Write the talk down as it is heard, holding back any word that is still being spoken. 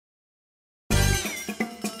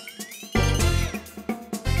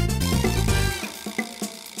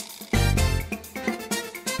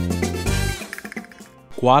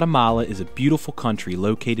Guatemala is a beautiful country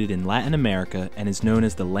located in Latin America and is known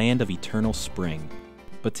as the land of eternal spring.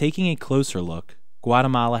 But taking a closer look,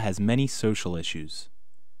 Guatemala has many social issues.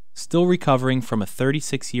 Still recovering from a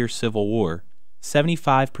 36-year civil war,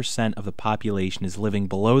 75% of the population is living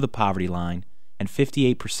below the poverty line, and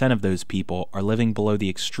 58% of those people are living below the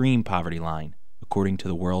extreme poverty line, according to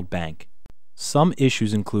the World Bank. Some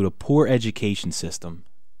issues include a poor education system,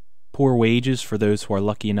 poor wages for those who are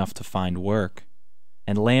lucky enough to find work,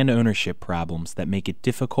 and land ownership problems that make it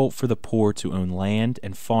difficult for the poor to own land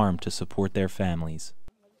and farm to support their families.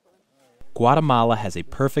 Guatemala has a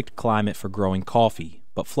perfect climate for growing coffee,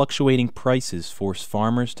 but fluctuating prices force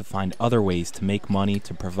farmers to find other ways to make money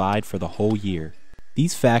to provide for the whole year.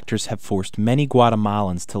 These factors have forced many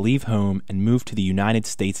Guatemalans to leave home and move to the United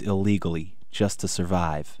States illegally, just to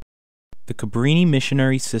survive. The Cabrini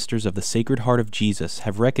Missionary Sisters of the Sacred Heart of Jesus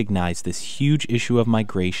have recognized this huge issue of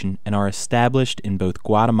migration and are established in both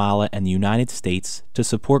Guatemala and the United States to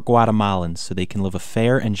support Guatemalans so they can live a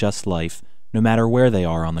fair and just life no matter where they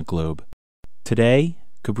are on the globe. Today,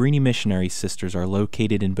 Cabrini Missionary Sisters are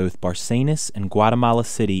located in both Barcenas and Guatemala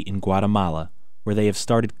City in Guatemala, where they have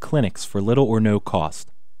started clinics for little or no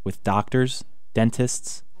cost, with doctors,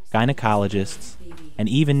 dentists, gynecologists, and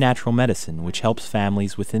even natural medicine, which helps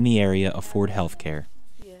families within the area afford health care.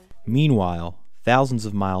 Meanwhile, thousands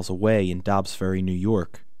of miles away in Dobbs, Ferry, New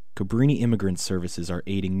York, Cabrini Immigrant Services are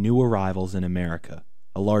aiding new arrivals in America,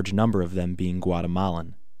 a large number of them being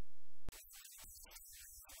Guatemalan.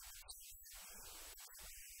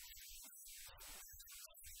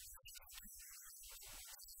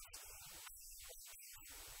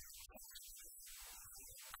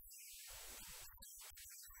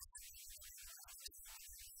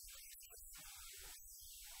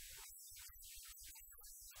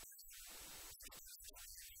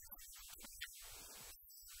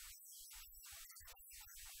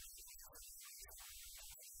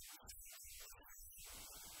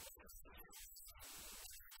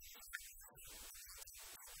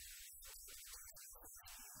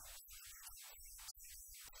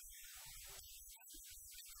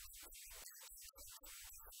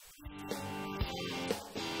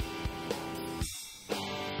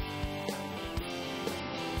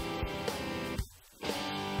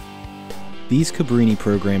 These Cabrini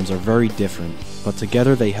programs are very different, but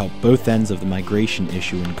together they help both ends of the migration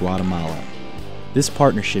issue in Guatemala. This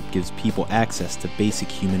partnership gives people access to basic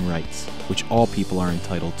human rights, which all people are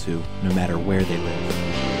entitled to, no matter where they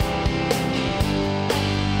live.